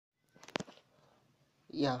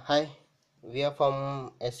Yeah, hi. We are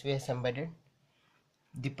from svsembedded.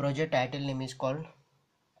 The project title name is called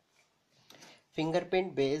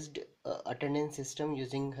Fingerprint Based Attendance System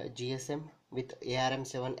using GSM with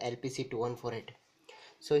ARM7 LPC2148.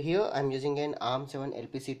 So here I am using an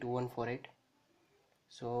ARM7 LPC2148.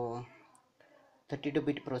 So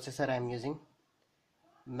 32-bit processor I am using,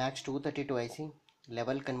 Max 232 IC,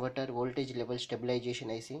 level converter, voltage level stabilization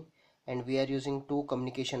IC, and we are using two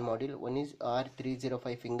communication module. One is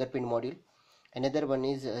R305 fingerprint module, another one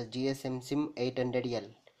is GSM SIM 800L.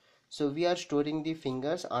 So we are storing the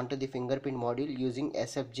fingers onto the fingerprint module using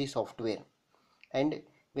SFG software, and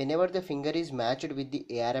whenever the finger is matched with the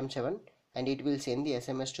ARM7, and it will send the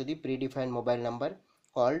SMS to the predefined mobile number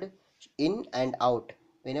called in and out.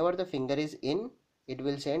 Whenever the finger is in, it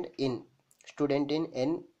will send in, student in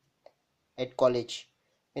N at college.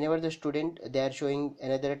 Whenever the student they are showing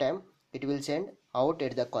another time, it will send out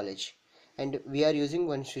at the college. And we are using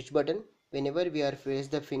one switch button whenever we are press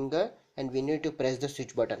the finger and we need to press the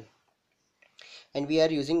switch button. And we are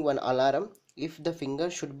using one alarm. If the finger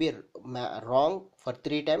should be wrong for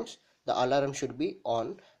 3 times, the alarm should be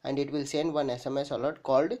on, and it will send one SMS alert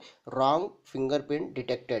called wrong fingerprint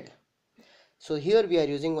detected. So here we are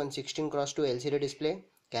using one 16x2 LCD display,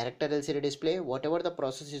 character LCD display. Whatever the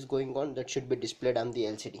process is going on, that should be displayed on the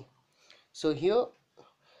LCD. So here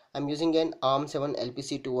I'm using an ARM7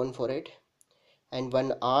 LPC2148 and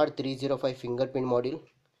one R305 fingerprint module,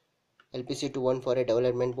 LPC2148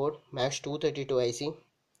 development board, Max 232 IC,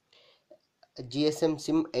 GSM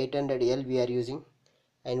SIM 800L we are using,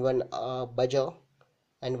 and one buzzer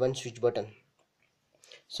and one switch button.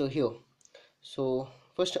 So here, so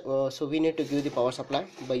first so we need to give the power supply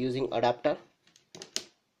by using adapter.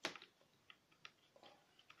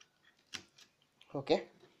 Okay,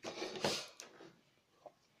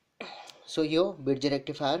 so here bridge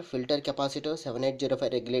rectifier, filter capacitor,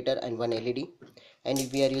 7805 regulator, and one LED. And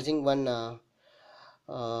we are using one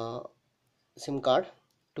SIM card,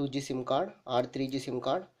 2G SIM card or 3G SIM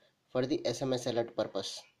card for the SMS alert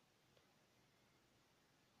purpose.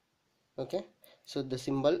 Okay, so the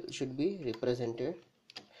symbol should be represented.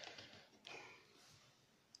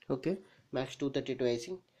 Okay, Max 232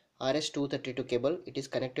 IC, RS232 cable, it is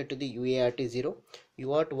connected to the UART0,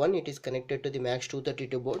 UART1 it is connected to the Max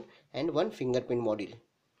 232 board, and one fingerprint module.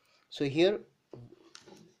 So here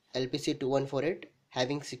LPC2148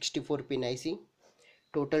 having 64 pin IC,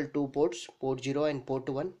 total 2 ports, port 0 and port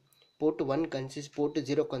 1. Port 0 consists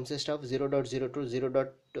of 0.0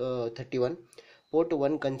 to 0.31. Port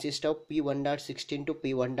 1 consists of P1.16 to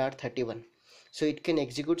P1.31. So it can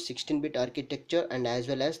execute 16-bit architecture and as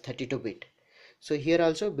well as 32-bit. So here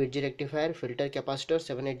also bridge rectifier, filter capacitor,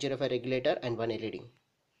 7805 regulator, and one LED.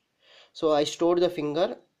 So I stored the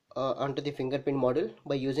finger onto the fingerprint module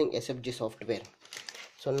by using SFG software.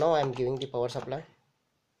 So now I am giving the power supply.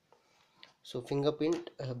 So fingerprint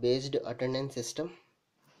based attendance system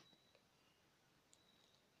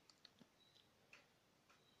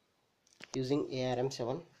using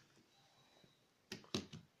ARM7.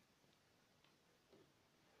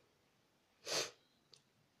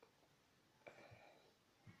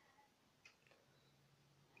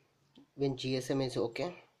 When GSM is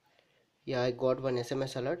okay, yeah, I got one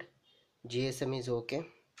SMS alert. GSM is okay.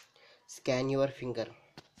 Scan your finger.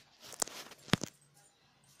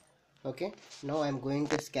 Okay, now I am going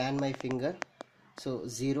to scan my finger. So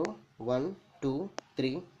 0, 1, 2,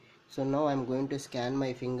 3. So now I am going to scan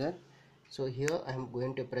my finger. So here I am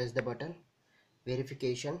going to press the button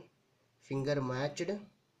verification, finger matched,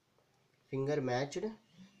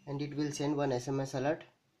 and it will send one SMS alert.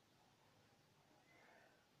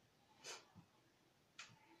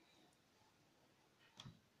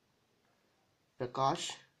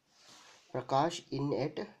 Prakash in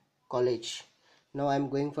at college. Now I am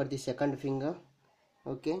going for the second finger.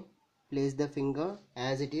 Okay, place the finger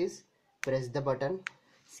as it is, press the button,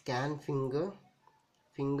 scan finger,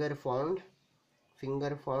 finger found.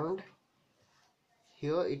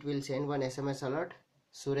 Here it will send one SMS alert,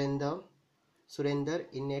 Surender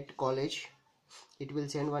in at college. It will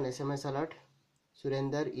send one SMS alert,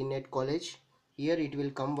 Surender in at college. Here it will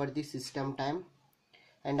come for the system time,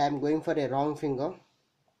 and I am going for a wrong finger.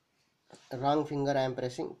 I am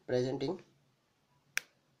presenting.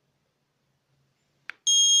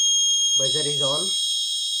 Buzzer is on.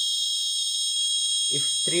 If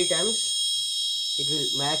 3 times, it will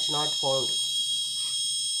match not found.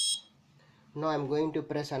 Now I am going to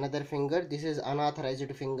press another finger. This is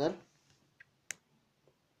unauthorized finger.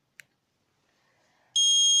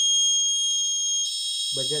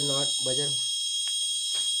 Buzzer.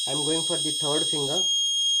 I am going for the third finger.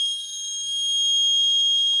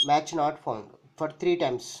 Match not found. for 3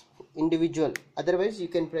 times individual, otherwise you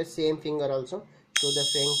can press same finger also, show the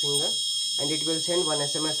same finger, and it will send one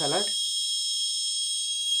SMS alert.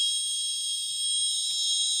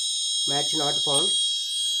 Match not found,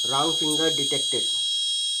 wrong finger detected,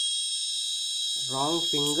 wrong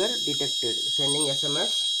finger detected, sending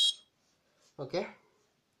SMS. Okay,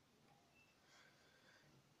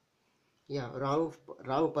 yeah,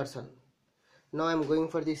 wrong person. Now I'm going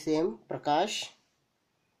for the same Prakash.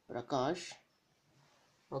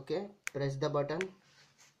 Okay, press the button.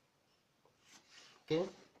 Okay,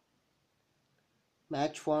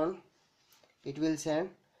 match found, it will send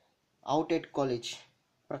out at college,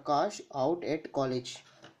 Prakash out at college.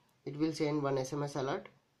 It will send one SMS alert,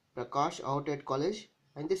 Prakash out at college,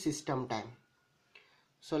 and the system time.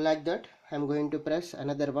 So like that, I'm going to press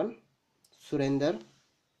another one, Surender,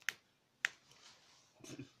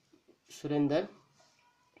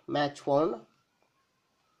 match found,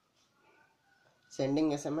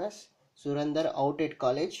 sending SMS, Surender out at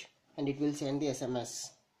college, and it will send the SMS.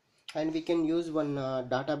 And we can use one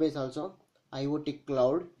database also, IoT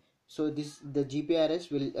cloud. So the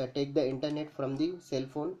GPRS will take the internet from the cell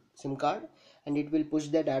phone SIM card, and it will push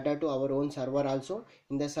the data to our own server also.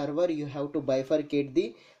 In the server you have to bifurcate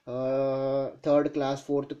the third class,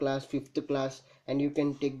 fourth class, fifth class, and you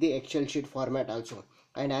can take the Excel sheet format also,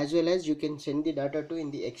 and as well as you can send the data to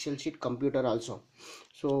in the Excel sheet computer also.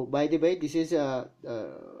 So by the way, this is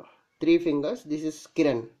 3 fingers. This is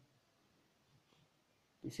Kiran.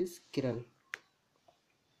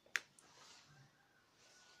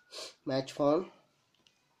 Match found,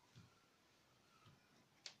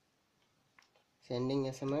 sending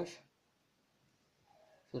SMS,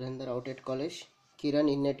 Surender out at college, Kiran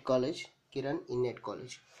in at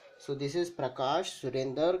college. So this is Prakash,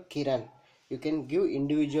 Surender, Kiran. You can give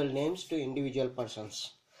individual names to individual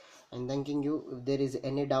persons. And thanking you. If there is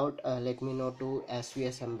any doubt, let me know to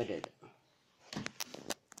svsembedded.